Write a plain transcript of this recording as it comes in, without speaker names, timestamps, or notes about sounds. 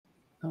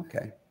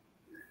Okay.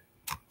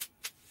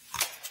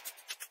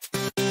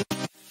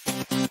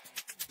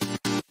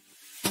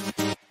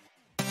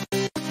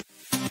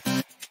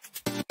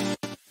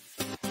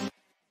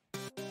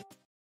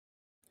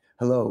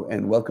 Hello,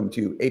 and welcome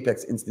to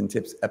Apex Instant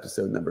Tips,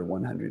 episode number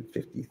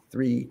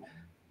 153.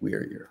 We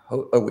are your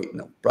host. Oh, wait,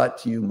 no. Brought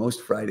to you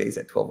most Fridays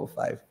at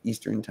 12:05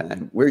 Eastern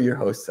Time. We're your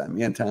hosts.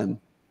 I'm Anton.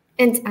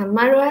 And I'm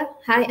Marwa.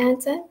 Hi,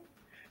 Anton.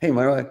 Hey,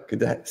 Marwa.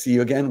 Good to see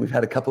you again. We've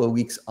had a couple of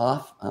weeks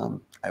off.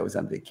 I was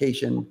on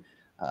vacation,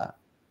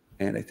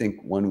 and I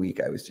think 1 week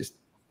I was just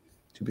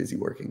too busy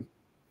working.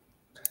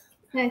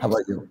 Hi. How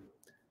about you?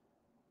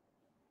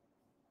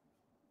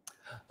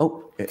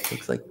 Oh, it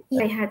looks like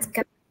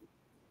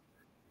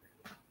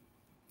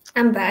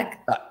I'm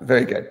back.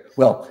 Very good.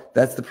 Well,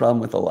 that's the problem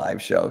with a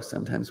live show.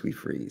 Sometimes we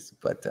freeze,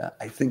 but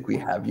I think we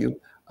have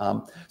you.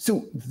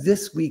 So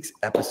this week's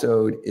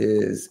episode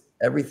is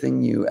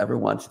everything you ever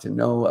wanted to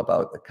know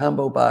about the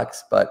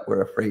Combobox, but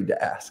we're afraid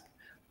to ask.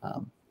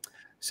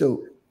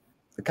 So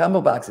the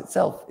Combobox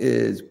itself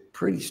is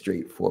pretty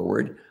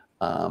straightforward,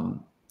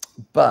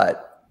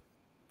 but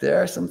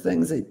there are some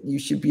things that you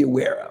should be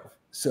aware of.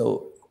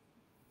 So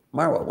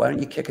Marwa, why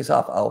don't you kick us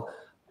off?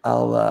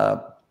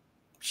 I'll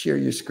share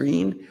your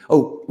screen.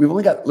 Oh,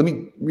 let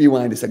me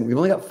rewind a second. We've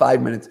only got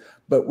 5 minutes,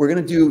 but we're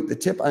going to do the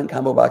tip on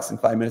Combobox in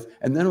 5 minutes.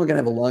 And then we're going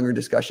to have a longer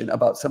discussion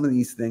about some of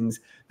these things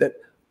that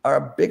are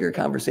a bigger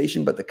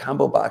conversation, but the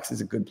Combobox is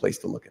a good place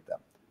to look at them.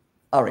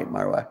 All right,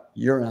 Marwa,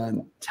 you're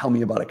on. Tell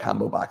me about a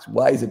Combobox.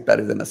 Why is it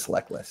better than a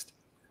select list?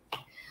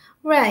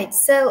 Right.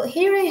 So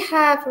here I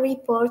have a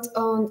report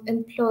on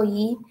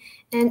employee,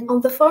 and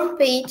on the form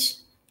page,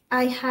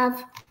 I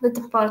have the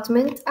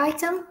department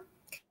item.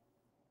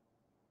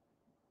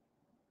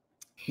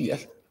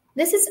 Yes.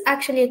 This is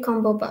actually a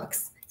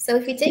Combobox. So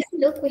if you take a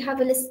look, we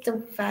have a list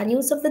of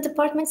values of the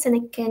departments, and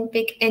I can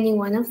pick any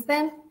one of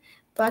them,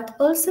 but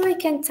also I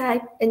can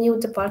type a new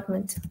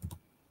department.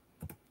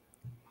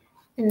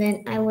 And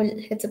then I will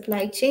hit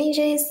apply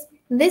changes.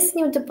 This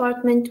new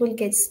department will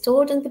get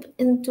stored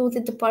into the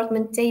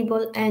department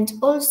table and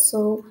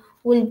also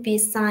will be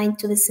assigned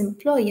to this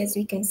employee, as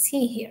we can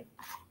see here.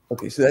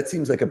 Okay, so that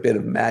seems like a bit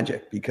of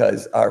magic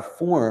because our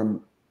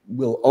form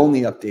will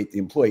only update the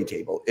employee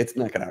table. It's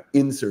not going to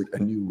insert a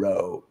new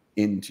row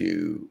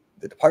into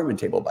the department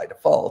table by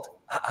default.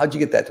 How'd you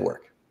get that to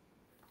work?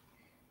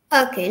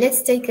 Okay,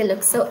 let's take a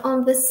look. So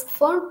on this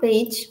form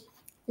page,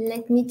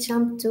 let me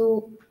jump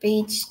to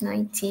page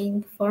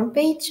 19 form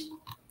page.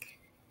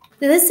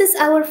 This is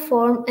our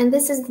form, and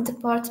this is the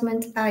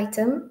department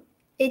item.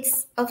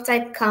 It's of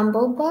type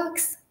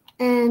Combobox,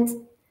 and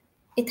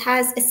it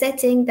has a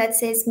setting that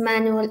says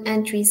manual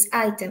entries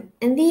item.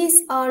 And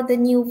these are the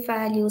new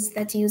values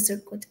that user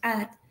could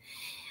add.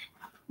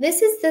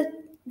 This is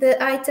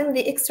the item,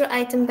 the extra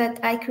item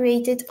that I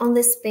created on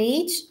this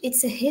page.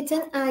 It's a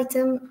hidden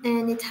item,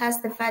 and it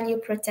has the value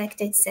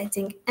protected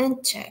setting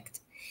unchecked.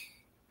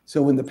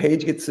 So when the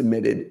page gets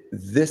submitted,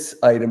 this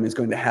item is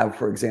going to have,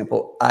 for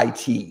example,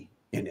 IT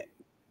in it.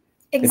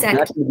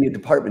 Exactly. It's not going to be a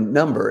department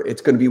number.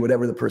 It's going to be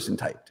whatever the person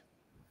typed.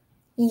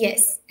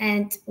 Yes,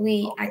 and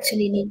we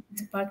actually need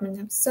the department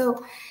number.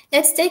 So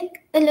let's take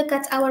a look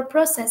at our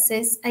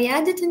processes. I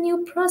added a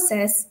new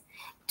process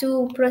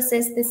to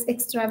process this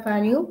extra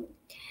value.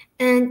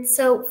 And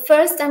so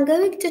first I'm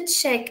going to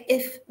check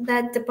if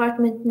that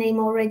department name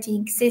already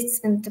exists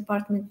in the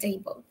department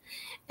table.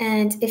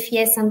 And if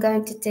yes, I'm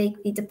going to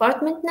take the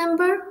department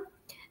number.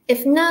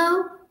 If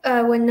no,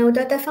 when no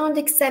data found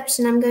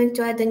exception, I'm going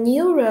to add a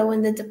new row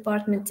in the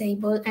department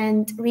table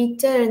and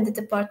return the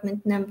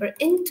department number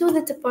into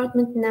the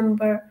department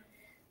number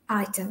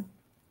item.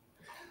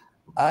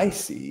 I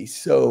see.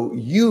 So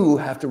you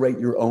have to write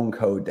your own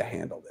code to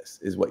handle this,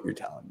 is what you're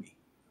telling me.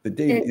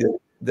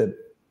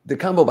 The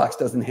Combobox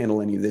doesn't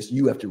handle any of this.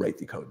 You have to write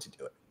the code to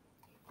do it.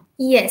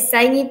 Yes,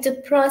 I need to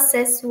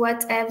process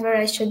whatever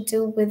I should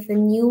do with the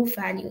new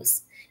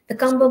values. The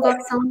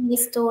Combobox only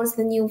stores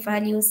the new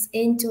values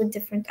into a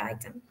different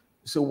item.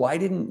 So why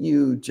didn't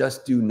you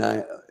just do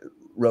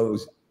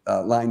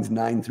lines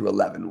 9 through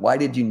 11? Why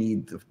did you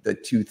need the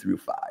 2 through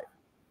 5?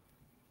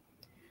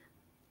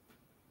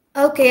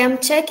 Okay, I'm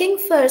checking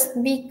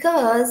first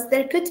because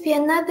there could be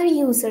another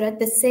user at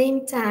the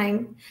same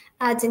time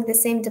adding the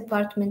same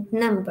department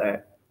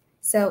number.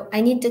 So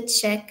I need to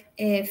check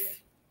if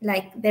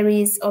there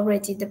is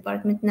already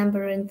department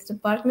number in the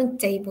department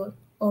table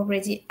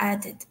already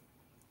added.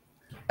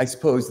 I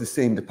suppose the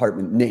same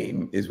department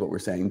name is what we're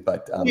saying,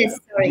 but yes,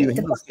 sorry, you have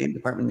the same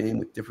department name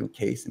with different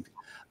case.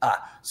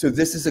 So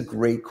this is a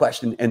great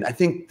question. And I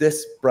think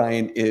this,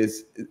 Brian,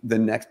 is the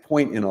next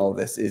point in all of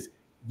this is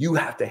you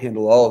have to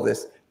handle all of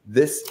this.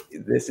 This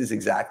is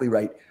exactly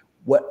right.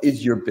 What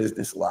is your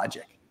business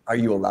logic? Are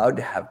you allowed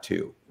to have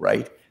two,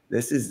 right?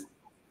 This is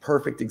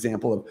perfect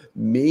example of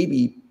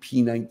maybe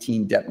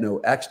P19 Depno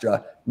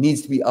extra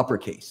needs to be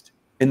uppercased.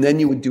 And then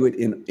you would do it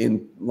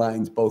in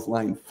lines, both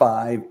line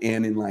 5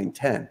 and in line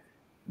 10.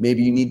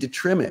 Maybe you need to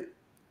trim it,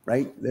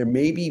 right? There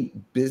may be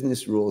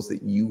business rules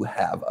that you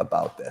have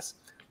about this,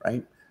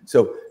 right?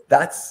 So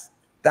that's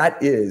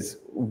that is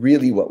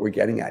really what we're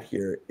getting at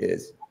here,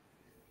 is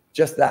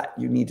just that.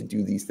 You need to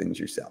do these things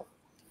yourself.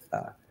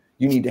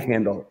 You need to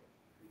handle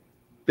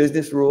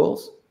business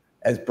rules,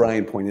 as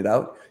Brian pointed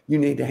out. You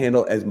need to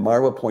handle, as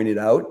Marwa pointed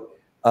out,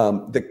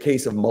 the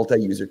case of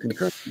multi-user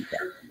concurrency.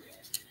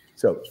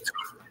 So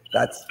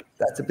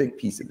that's a big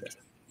piece of this.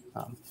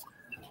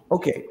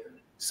 Okay,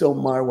 so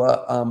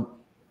Marwa,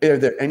 are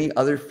there any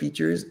other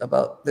features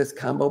about this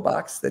combo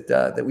box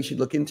that we should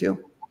look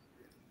into?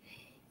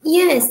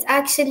 Yes,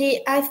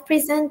 actually, I've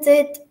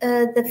presented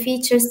the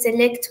feature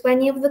select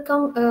one of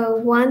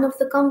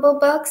the combo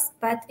box,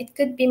 but it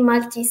could be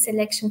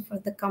multi-selection for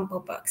the combo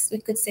box. We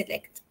could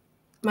select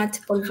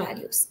multiple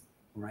values.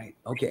 Right.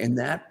 Okay. And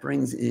that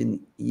brings in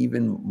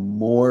even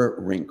more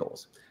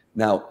wrinkles.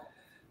 Now,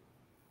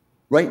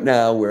 right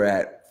now we're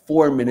at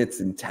 4 minutes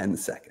and 10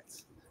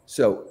 seconds.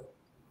 So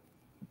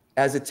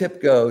as a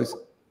tip goes,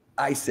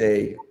 I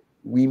say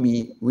we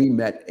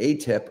met a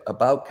tip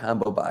about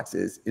combo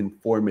boxes in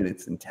 4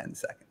 minutes and 10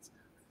 seconds.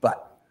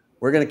 But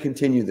we're going to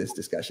continue this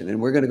discussion, and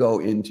we're going to go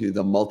into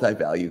the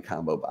multi-value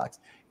combo box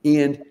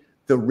and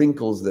the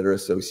wrinkles that are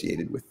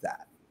associated with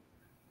that.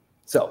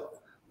 So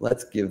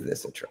let's give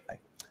this a try.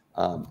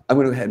 I'm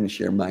going to go ahead and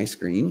share my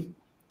screen.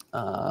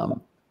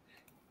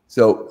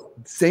 So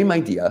same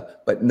idea,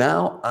 but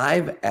now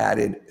I've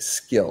added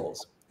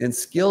skills. And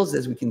skills,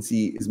 as we can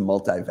see, is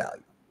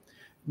multi-value.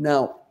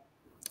 Now,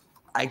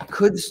 I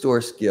could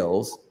store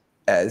skills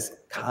as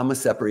comma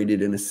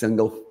separated in a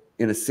single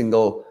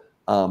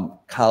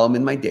column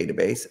in my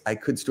database. I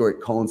could store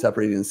it colon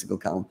separated in a single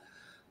column.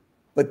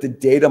 But the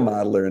data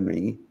modeler in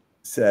me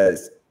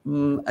says,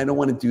 I don't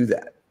want to do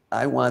that.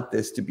 I want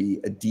this to be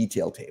a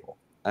detail table.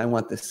 I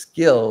want the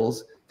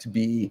skills to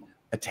be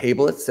a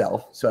table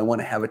itself. So I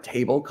want to have a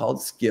table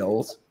called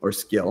skills or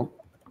skill,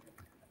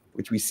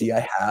 which we see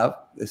I have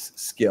this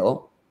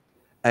skill,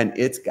 and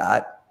it's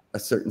got a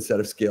certain set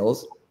of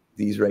skills,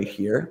 these right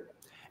here.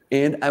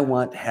 And I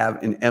want to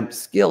have an emp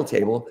skill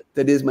table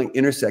that is my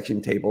intersection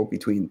table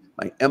between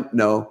my emp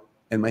no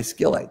and my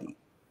skill ID.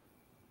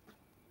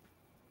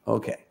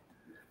 Okay,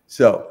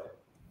 so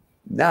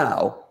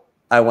now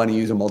I want to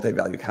use a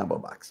multi-value combo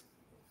box.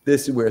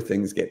 This is where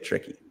things get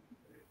tricky.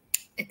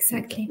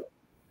 Exactly.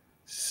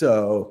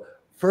 So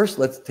first,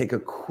 let's take a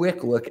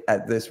quick look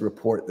at this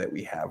report that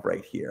we have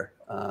right here.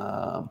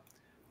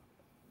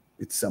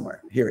 It's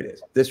somewhere. Here it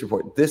is. This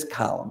report, this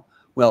column.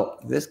 Well,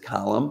 this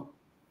column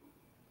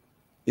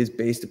is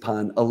based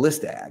upon a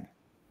list ag,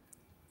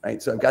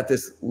 right? So I've got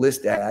this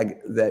list ag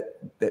that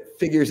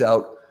figures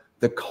out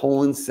the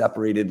colon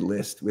separated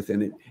list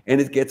within it,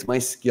 and it gets my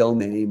skill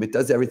name. It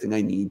does everything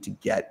I need to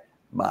get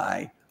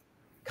my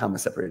comma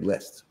separated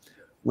lists.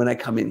 When I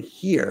come in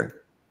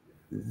here,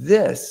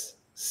 this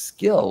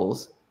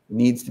skills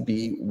needs to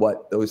be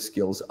what those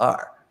skills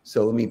are.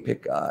 So let me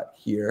pick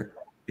here,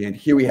 and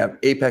here we have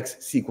Apex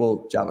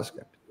SQL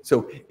JavaScript.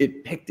 So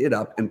it picked it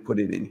up and put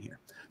it in here.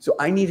 So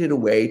I needed a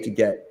way to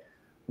get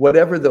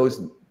whatever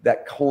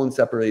that colon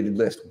separated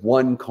list,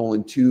 1,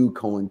 2,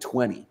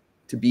 20,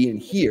 to be in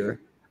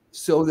here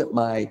so that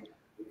my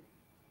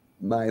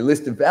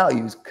list of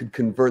values could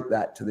convert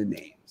that to the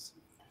names.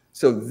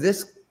 So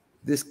this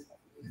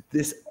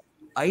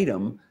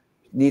item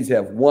needs to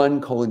have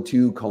 1,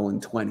 2,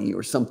 20,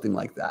 or something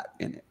like that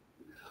in it.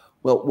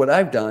 Well, what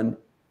I've done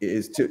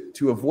is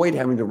to avoid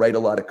having to write a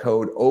lot of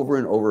code over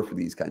and over for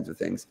these kinds of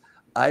things,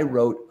 I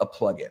wrote a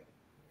plugin.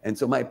 And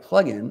so my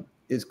plugin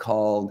is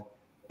called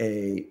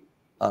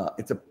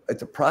it's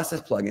a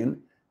process plugin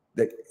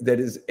that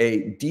is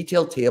a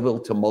detailed table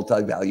to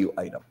multi-value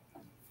item.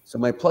 So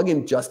my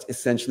plugin just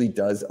essentially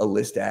does a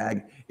list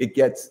ag. It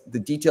gets the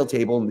detail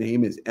table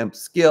name is emp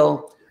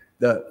skill.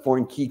 The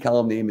foreign key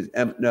column name is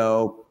emp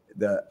no.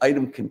 The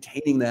item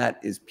containing that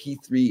is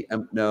P3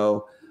 emp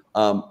no.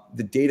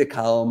 The data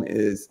column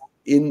is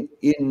in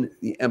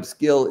the emp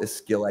skill is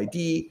skill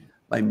ID.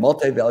 My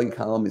multi-value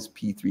column is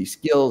P3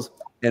 skills,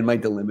 and my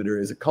delimiter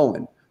is a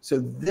colon. So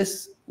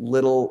this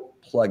little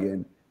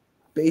plugin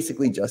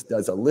basically just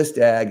does a list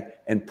ag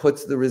and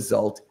puts the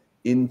result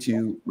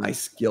into my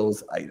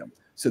skills item.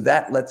 So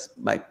that lets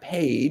my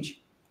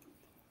page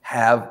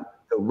have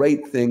the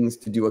right things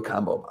to do a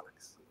combo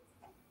box.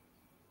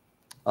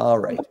 All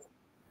right.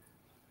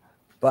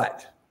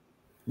 But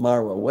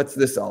Marwa, what's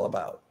this all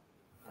about?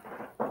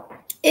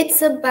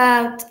 It's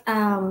about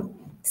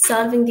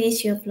solving the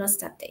issue of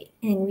lost update,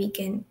 and we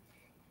can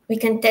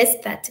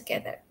test that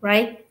together,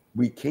 right?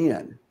 We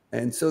can.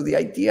 And so the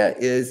idea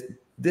is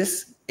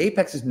this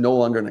Apex is no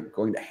longer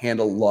going to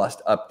handle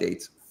lost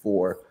updates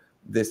for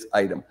this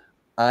item.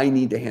 I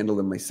need to handle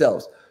them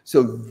myself.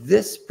 So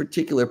this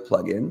particular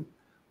plugin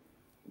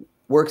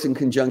works in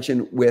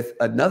conjunction with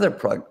another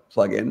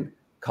plugin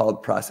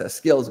called Process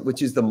Skills,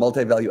 which is the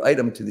multi-value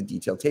item to the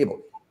detail table.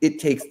 It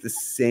takes the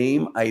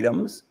same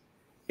items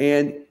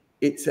and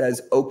it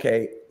says,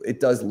 okay, it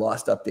does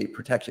lost update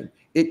protection.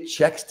 It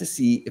checks to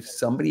see if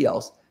somebody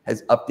else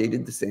has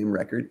updated the same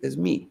record as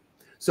me.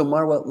 So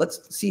Marwa,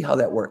 let's see how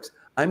that works.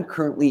 I'm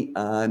currently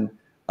on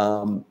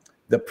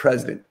the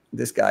president,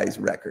 this guy's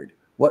record.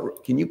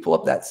 Can you pull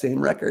up that same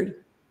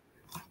record?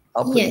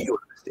 I'll put Yes. you on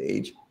the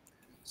stage.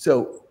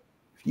 So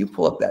if you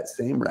pull up that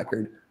same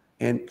record,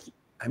 and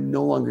I'm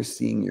no longer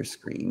seeing your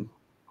screen.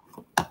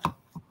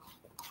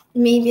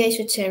 Maybe I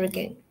should share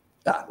again.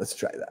 Let's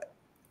try that.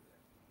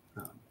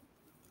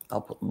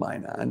 I'll put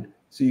mine on.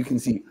 So you can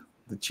see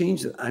the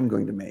change that I'm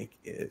going to make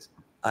is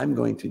I'm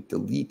going to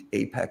delete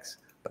Apex,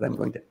 but I'm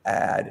going to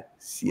add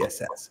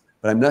CSS.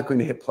 But I'm not going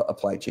to hit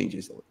apply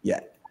changes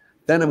yet.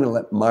 Then I'm going to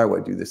let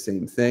Marwa do the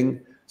same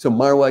thing. So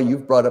Marwa,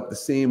 you've brought up the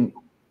same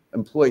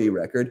employee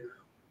record.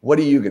 What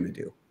are you going to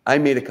do? I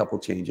made a couple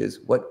changes.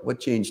 What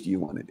change do you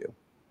want to do?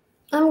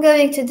 I'm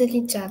going to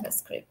delete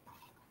JavaScript.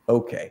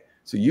 Okay,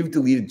 so you've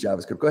deleted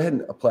JavaScript. Go ahead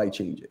and apply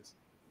changes.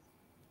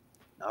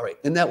 All right,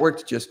 and that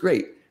worked just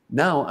great.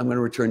 Now I'm going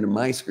to return to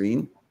my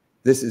screen.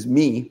 This is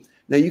me.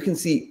 Now you can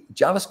see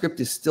JavaScript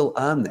is still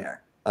on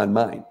there on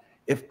mine.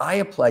 If I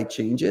apply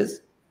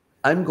changes,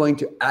 I'm going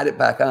to add it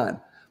back on.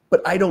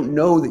 But I don't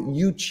know that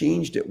you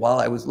changed it while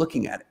I was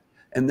looking at it.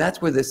 And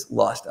that's where this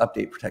lost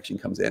update protection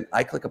comes in.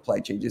 I click apply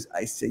changes.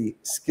 I see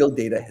skill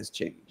data has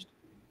changed.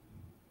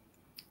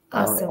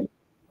 Awesome.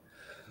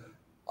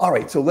 All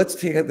right, so let's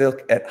take a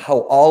look at how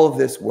all of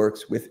this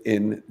works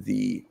within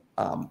the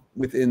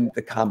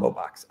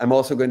Combobox. I'm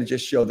also going to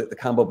just show that the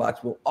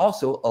Combobox will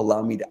also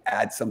allow me to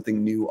add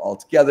something new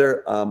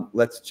altogether.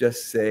 Let's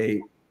just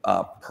say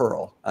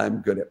Perl. I'm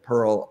good at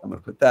Perl. I'm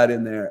going to put that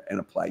in there and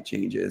apply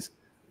changes.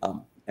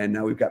 And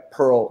now we've got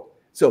Perl.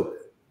 So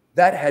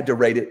that had to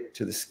write it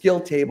to the skill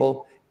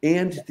table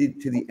and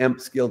to the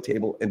EMP skill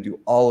table and do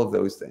all of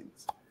those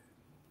things.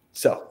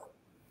 So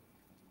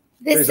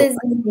this is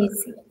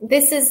easy.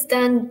 This is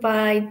done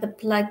by the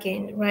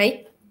plugin,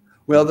 right?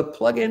 Well, the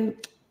plugin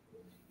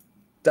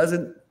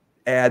doesn't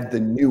add the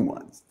new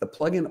ones. The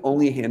plugin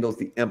only handles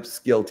the EMP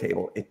skill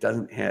table. It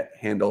doesn't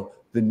handle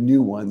the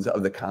new ones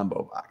of the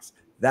Combobox.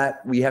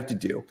 That we have to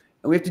do.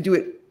 And we have to do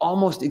it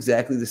almost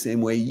exactly the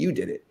same way you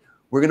did it.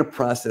 We're going to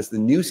process the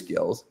new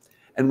skills.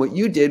 And what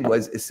you did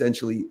was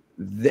essentially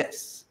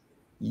this.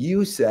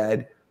 You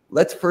said,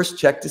 let's first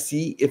check to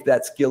see if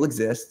that skill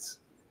exists.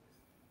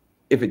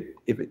 If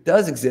it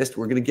does exist,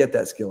 we're going to get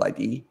that skill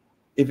ID.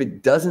 If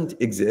it doesn't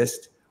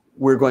exist,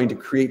 we're going to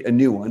create a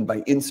new one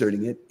by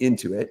inserting it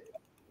into it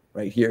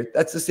right here.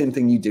 That's the same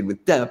thing you did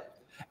with DEMP.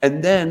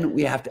 And then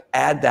we have to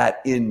add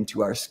that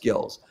into our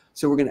skills.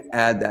 So we're going to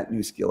add that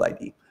new skill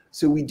ID.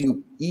 So we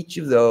do each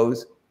of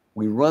those,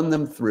 we run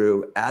them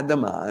through, add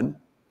them on,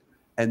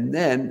 and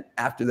then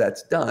after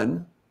that's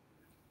done,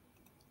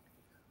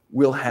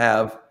 we'll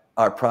have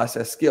our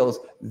process skills.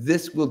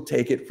 This will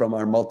take it from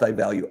our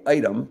multi-value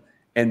item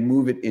and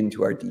move it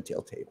into our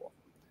detail table.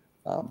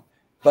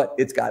 But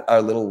it's got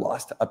our little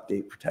lost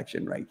update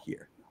protection right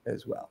here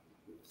as well.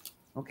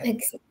 Okay.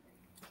 Excellent.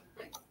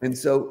 And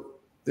so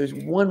there's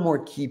one more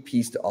key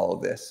piece to all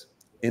of this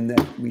in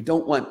that we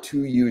don't want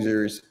two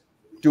users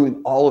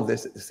doing all of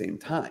this at the same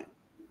time.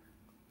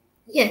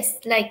 Yes,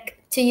 like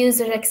two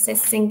users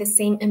accessing the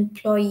same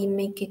employee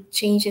making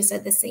changes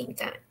at the same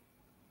time.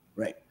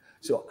 Right.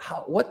 So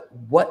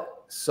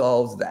what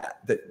solves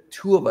that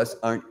two of us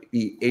aren't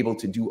able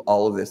to do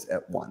all of this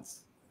at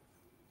once?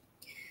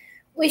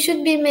 We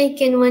should be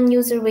making one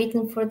user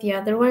waiting for the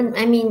other one.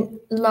 I mean,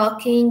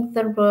 locking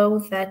the row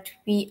that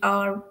we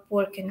are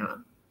working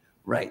on.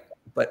 Right.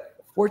 But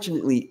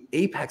fortunately,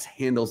 Apex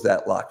handles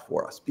that lock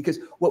for us because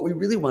what we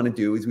really want to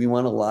do is we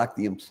want to lock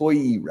the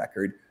employee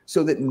record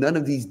so that none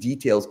of these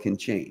details can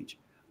change.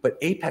 But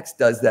Apex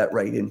does that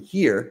right in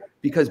here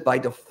because by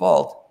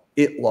default,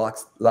 it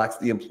locks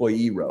the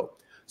employee row.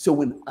 So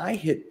when I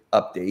hit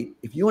update,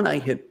 if you and I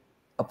hit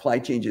apply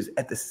changes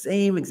at the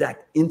same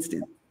exact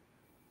instant,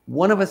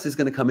 one of us is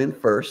going to come in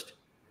first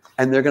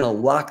and they're going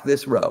to lock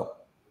this row.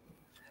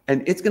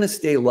 And it's going to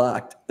stay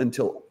locked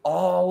until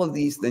all of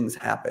these things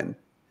happen.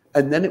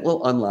 And then it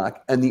will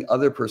unlock and the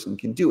other person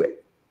can do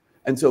it.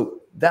 And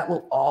so that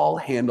will all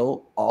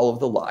handle all of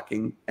the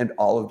locking and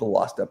all of the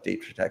lost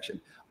update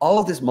protection. All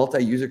of this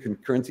multi-user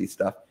concurrency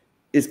stuff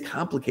is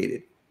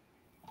complicated.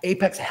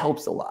 Apex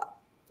helps a lot.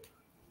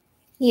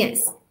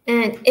 Yes.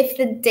 And if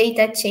the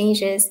data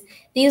changes,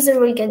 the user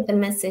will get the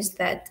message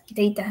that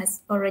data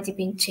has already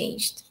been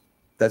changed.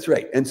 That's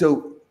right. And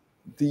so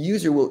the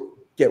user will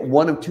get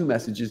one of two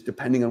messages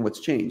depending on what's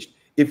changed.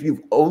 If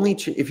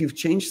you've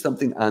changed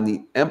something on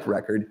the EMP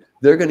record,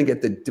 they're going to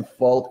get the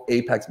default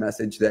Apex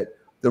message that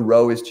the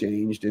row is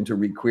changed into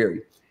requery.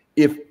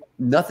 If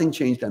nothing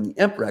changed on the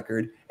EMP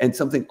record and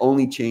something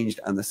only changed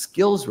on the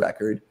skills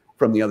record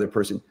from the other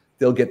person,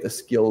 they'll get the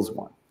skills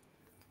one.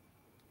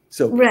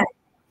 So, right.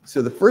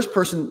 So the first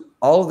person,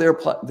 all of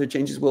their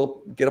changes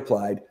will get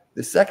applied.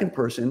 The second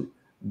person,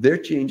 their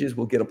changes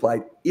will get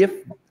applied if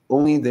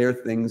only their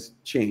things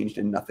changed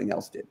and nothing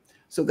else did.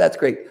 So that's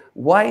great.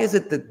 Why is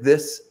it that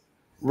this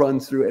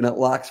runs through and it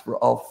locks for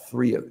all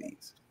three of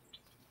these?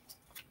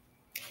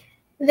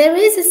 There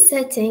is a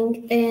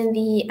setting in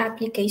the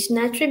application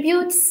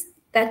attributes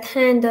that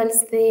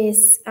handles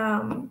this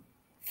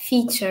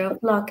feature of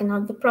locking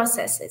all the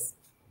processes.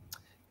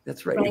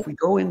 That's right. If we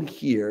go in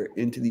here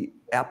into the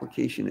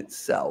application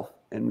itself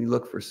and we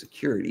look for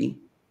security,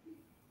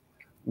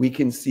 we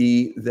can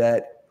see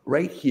that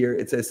right here,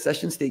 it says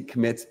session state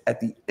commits at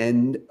the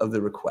end of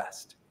the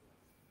request.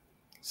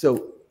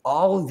 So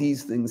all of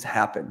these things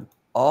happen.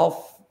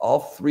 All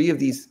three of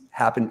these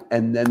happen,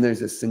 and then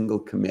there's a single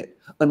commit,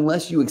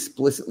 unless you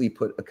explicitly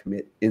put a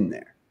commit in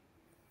there.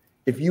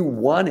 If you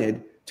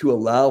wanted to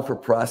allow for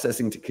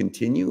processing to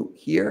continue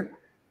here,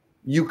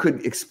 you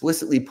could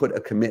explicitly put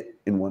a commit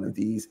in one of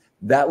these.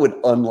 That would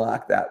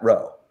unlock that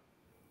row.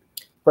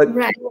 But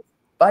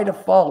by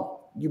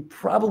default, you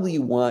probably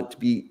want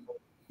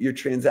your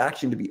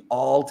transaction to be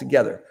all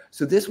together.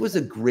 So this was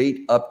a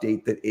great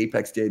update that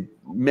Apex did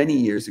many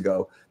years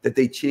ago, that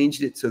they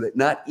changed it so that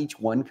not each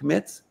one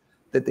commits,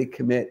 that they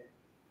commit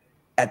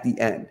at the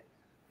end.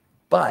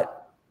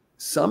 But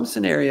some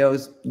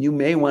scenarios, you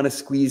may want to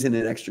squeeze in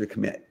an extra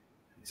commit.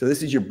 So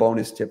this is your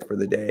bonus tip for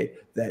the day,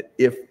 that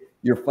if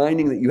you're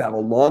finding that you have a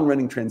long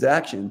running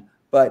transaction,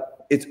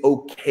 but it's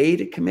okay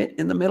to commit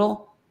in the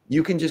middle,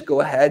 you can just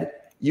go ahead,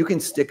 you can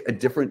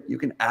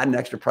add an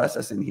extra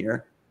process in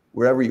here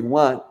wherever you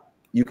want.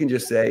 You can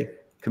just say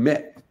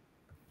commit.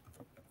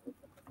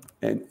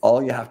 And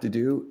all you have to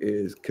do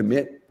is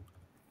commit.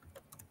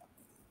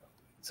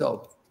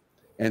 So,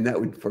 and that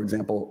would, for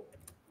example,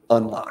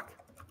 unlock.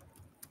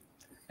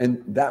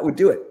 And that would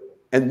do it.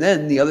 And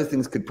then the other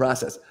things could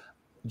process.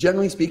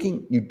 Generally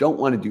speaking, you don't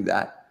want to do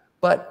that.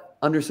 But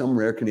under some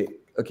rare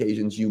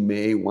occasions, you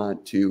may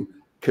want to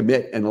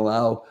commit and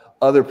allow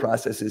other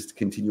processes to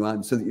continue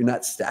on so that you're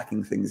not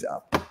stacking things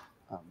up.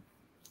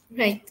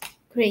 Right.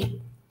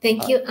 Great.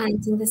 Thank you,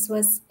 Anton. This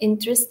was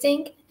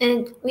interesting.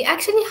 And we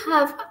actually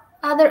have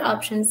other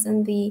options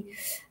in the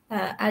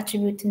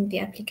attribute in the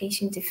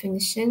application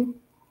definition,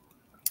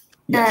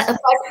 yes.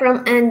 Apart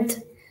from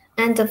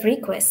end of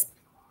request.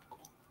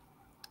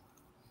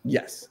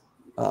 Yes.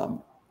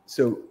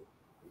 So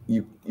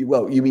you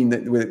mean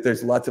that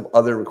there's lots of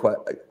other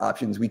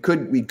options. We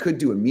could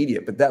do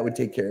immediate, but that would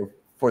take care of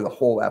for the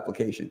whole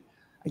application.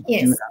 I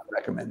do not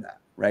recommend that,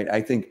 right? I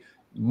think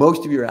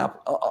most of your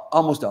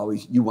almost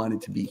always you want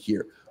it to be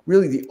here.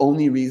 Really, the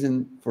only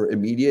reason for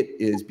immediate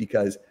is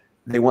because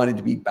they wanted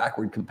to be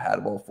backward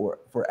compatible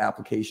for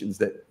applications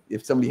that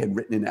if somebody had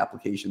written an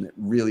application that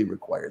really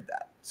required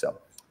that. So,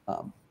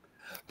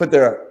 but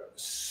there are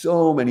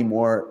so many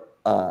more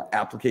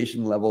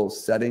application level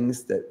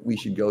settings that we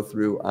should go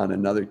through on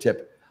another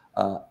tip.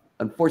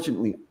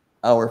 Unfortunately,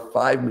 our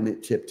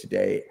 5-minute tip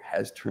today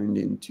has turned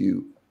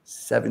into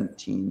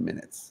 17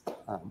 minutes.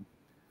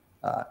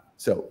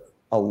 So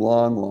a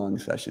long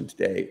session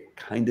today,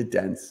 kind of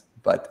dense,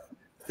 but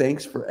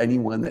thanks for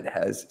anyone that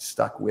has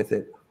stuck with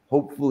it.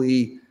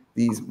 Hopefully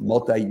these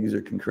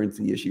multi-user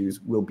concurrency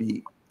issues will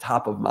be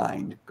top of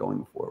mind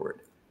going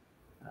forward.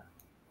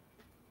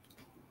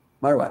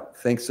 Marwa,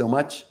 thanks so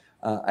much.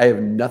 I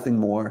have nothing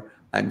more.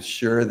 I'm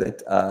sure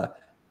that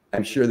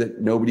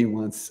nobody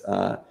wants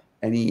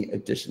any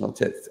additional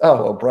tips.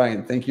 Oh, well,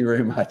 Brian, thank you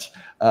very much.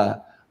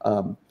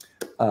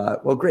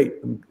 Well, great.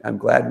 I'm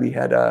glad we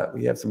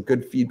have some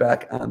good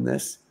feedback on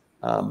this.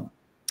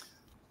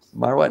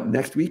 Marwa,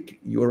 next week,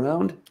 you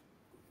around?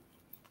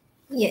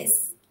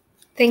 Yes.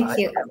 Thank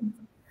you.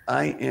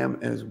 I am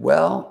as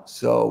well.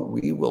 So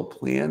we will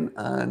plan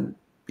on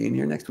being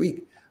here next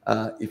week.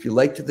 If you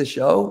liked the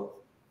show,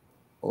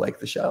 like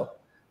the show.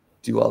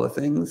 Do all the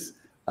things.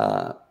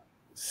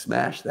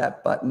 Smash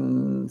that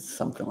button,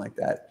 something like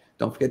that.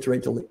 Don't forget to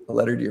write a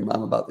letter to your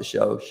mom about the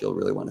show. She'll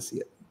really want to see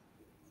it.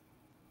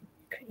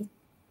 Great.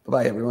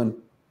 Bye-bye, everyone.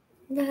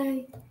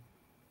 Bye.